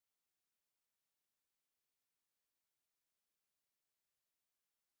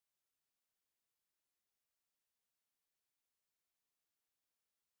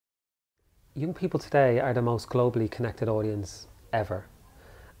Young people today are the most globally connected audience ever.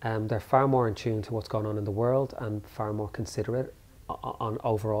 They're far more in tune to what's going on in the world and far more considerate on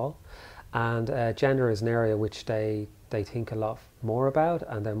overall. And gender is an area which they think a lot more about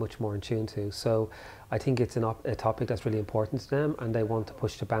and they're much more in tune to. So I think it's a topic that's really important to them, and they want to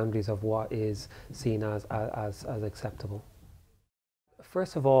push the boundaries of what is seen as acceptable.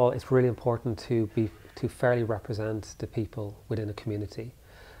 First of all, it's really important to fairly represent the people within a community.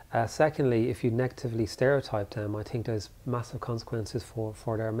 Secondly, if you negatively stereotype them, I think there's massive consequences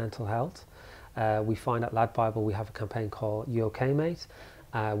for their mental health. We find at LADBible we have a campaign called You OK Mate,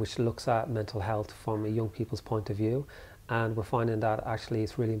 which looks at mental health from a young people's point of view, and we're finding that actually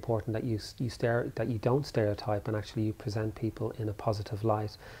it's really important that you don't stereotype and actually you present people in a positive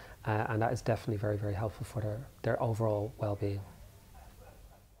light, and that is definitely very, very helpful for their overall well-being.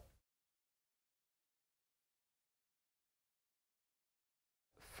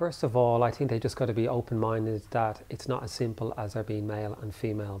 First of all, I think they just got to be open-minded that it's not as simple as there being male and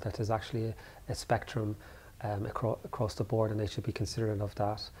female, that there's actually a spectrum across the board, and they should be considerate of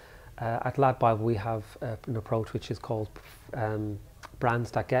that. At LADBible we have an approach which is called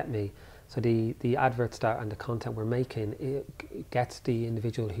brands that get me. So the adverts and the content we're making, it gets the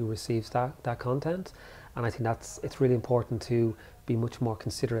individual who receives that content, and I think it's really important to be much more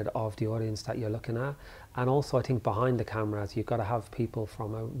considerate of the audience that you're looking at. And also I think behind the cameras you've got to have people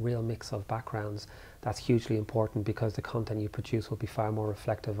from a real mix of backgrounds. That's hugely important because the content you produce will be far more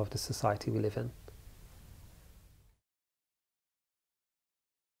reflective of the society we live in.